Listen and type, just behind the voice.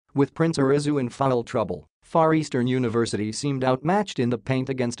With Prince Orizu in foul trouble, Far Eastern University seemed outmatched in the paint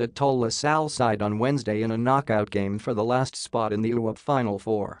against a Tola Salle side on Wednesday in a knockout game for the last spot in the UAAP Final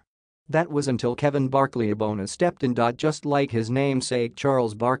Four. That was until Kevin Barkley Ebona stepped in. Just like his namesake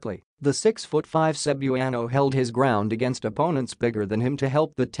Charles Barkley, the 6'5" Cebuano held his ground against opponents bigger than him to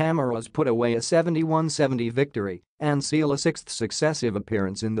help the Tamaraws put away a 71-70 victory and seal a sixth successive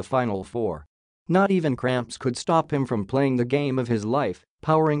appearance in the Final Four. Not even cramps could stop him from playing the game of his life,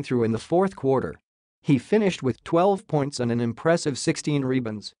 powering through in the fourth quarter. He finished with 12 points and an impressive 16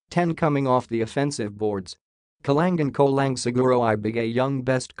 rebounds, 10 coming off the offensive boards. Kailangan siguro ibigay yung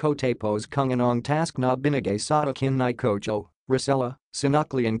best ko tapos anong task na binigay sa akin ni Coach Racela,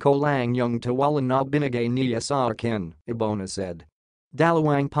 sinuklian yung tiwala na binigay niya sa akin, Ebona said.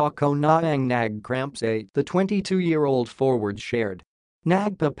 Dalawang pa ko na ang nag-cramps, the 22-year-old forward shared.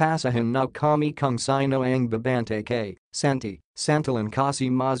 Nagpapasahan na kami kung sino ang babante kay Santalan kasi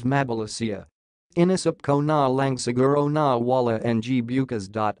mas mabilis siya. Inisip ko na lang siguro na wala ng bukas.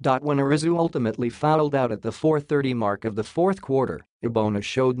 When Orizu ultimately fouled out at the 4:30 mark of the fourth quarter, Ebona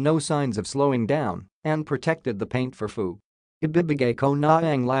showed no signs of slowing down and protected the paint for FEU. Ibibigay ko na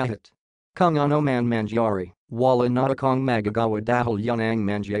ang lahat. Kung ano man mangyari, wala na akong magagawa dahil yun ang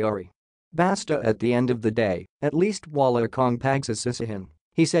mangyari. Basta at the end of the day, at least wala akong pagsisisihan,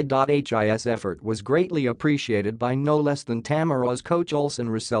 he said. His effort was greatly appreciated by no less than Tamaraws coach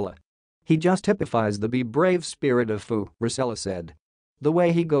Racela. He just typifies the be brave spirit of FEU, Racela said. The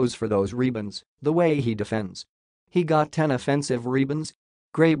way he goes for those rebounds, the way he defends. He got 10 offensive rebounds.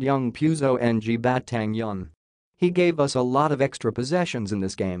 Grabe yung puso ng batang yun. He gave us a lot of extra possessions in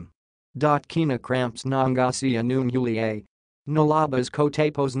this game. Kina cramps siya nung huli nalabas ko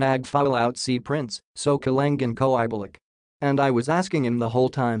tapos nag-foul out si Prince, so Kailangan ko ibalik. And I was asking him the whole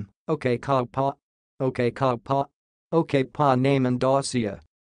time, okay ka pa? Okay ka pa? Okay pa naman siya.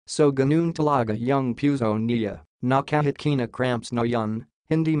 So ganun talaga yung puso niya, na kahit kina cramps na yun,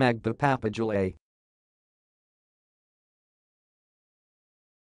 hindi magpapapadali.